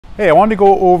Hey, I wanted to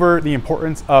go over the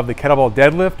importance of the kettlebell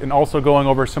deadlift and also going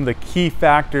over some of the key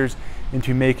factors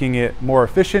into making it more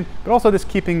efficient, but also just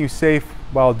keeping you safe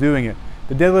while doing it.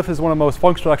 The deadlift is one of the most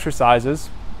functional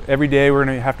exercises. Every day we're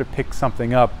going to have to pick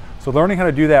something up. So learning how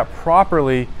to do that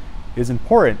properly is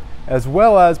important, as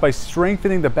well as by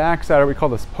strengthening the backside, or we call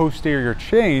this posterior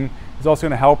chain, is also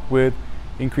going to help with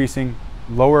increasing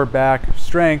lower back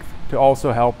strength to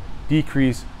also help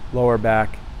decrease lower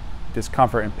back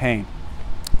discomfort and pain.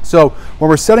 So when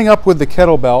we're setting up with the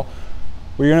kettlebell,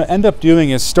 what you're going to end up doing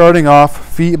is starting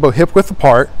off feet about hip width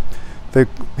apart. The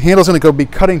handle's going to be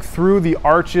cutting through the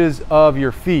arches of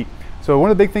your feet. So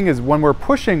one of the big things is when we're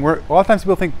pushing, a lot of times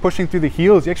people think pushing through the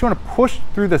heels. You actually want to push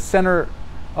through the center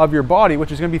of your body,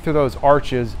 which is going to be through those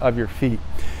arches of your feet.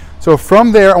 So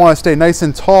from there, I want to stay nice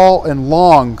and tall and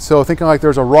long. So thinking like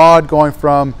there's a rod going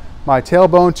from my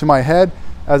tailbone to my head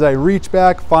as I reach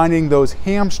back, finding those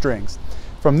hamstrings.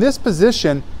 From this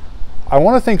position, I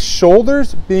want to think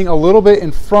shoulders being a little bit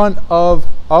in front of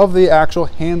the actual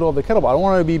handle of the kettlebell. I don't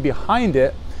want to be behind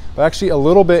it, but actually a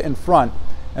little bit in front.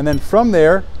 And then from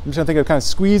there, I'm just going to think of kind of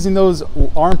squeezing those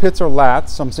armpits or lats.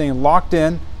 So I'm staying locked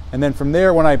in. And then from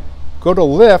there, when I go to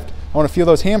lift, I want to feel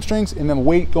those hamstrings and then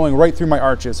weight going right through my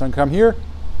arches. So I can come here,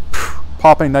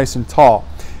 popping nice and tall.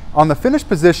 On the finish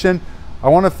position, I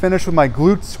want to finish with my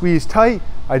glutes squeezed tight.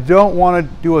 I don't want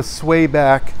to do a sway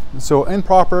back. So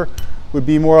improper would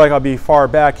be more like I'll be far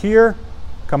back here,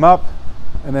 come up,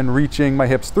 and then reaching my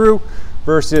hips through,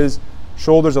 versus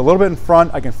shoulders a little bit in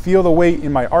front. I can feel the weight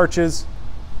in my arches,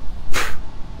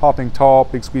 popping tall,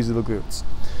 big squeeze of the glutes.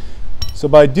 So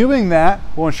by doing that,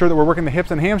 we'll ensure that we're working the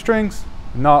hips and hamstrings,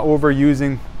 not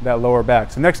overusing that lower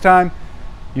back. So next time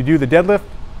you do the deadlift,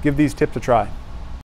 give these tips a try.